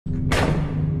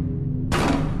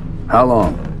How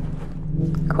long?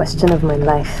 Question of my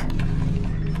life.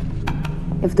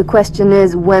 If the question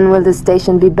is, when will the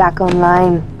station be back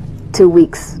online? 2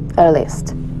 weeks,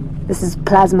 earliest. This is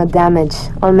plasma damage.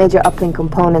 All major uplink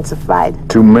components are fried.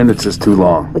 2 minutes is too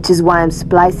long. Which is why I'm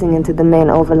splicing into the main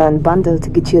overland bundle to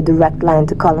get you a direct line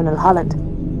to Colonel Holland.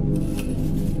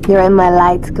 You're in my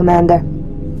light, Commander.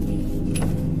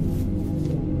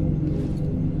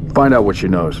 Find out what she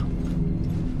knows.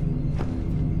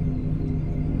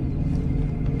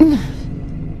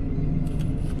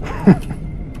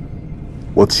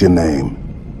 What's your name?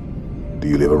 Do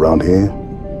you live around here?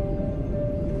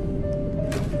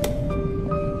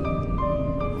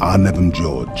 Arnevim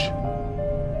George.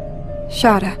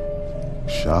 Shada.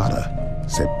 Shada?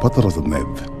 Se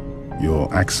Potorozanev.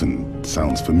 Your accent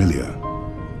sounds familiar.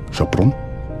 Shopron?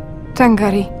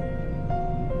 Tangari.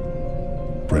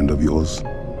 Friend of yours?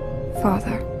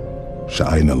 Father.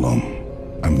 Sha'ainalom.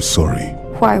 I'm sorry.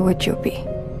 Why would you be?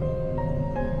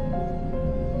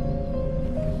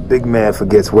 Big man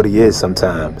forgets what he is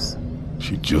sometimes.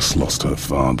 She just lost her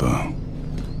father.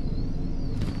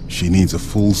 She needs a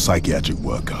full psychiatric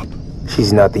workup.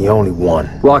 She's not the only one.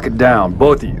 Lock it down,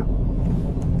 both of you.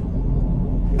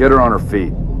 Get her on her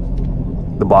feet.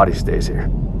 The body stays here.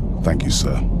 Thank you,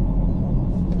 sir.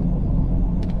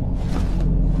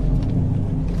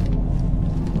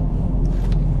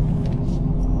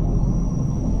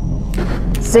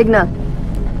 Signa.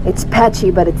 It's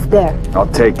patchy, but it's there. I'll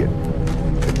take it.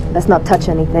 Let's not touch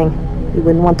anything. You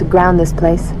wouldn't want to ground this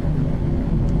place.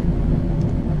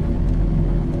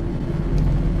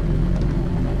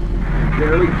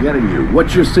 Barely getting you.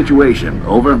 What's your situation?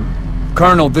 Over?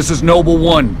 Colonel, this is Noble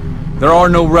One. There are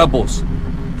no rebels.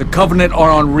 The Covenant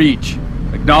are on Reach.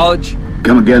 Acknowledge?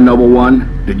 Come again, Noble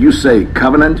One. Did you say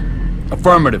Covenant?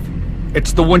 Affirmative.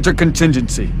 It's the Winter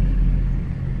Contingency.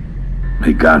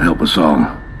 May God help us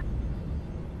all.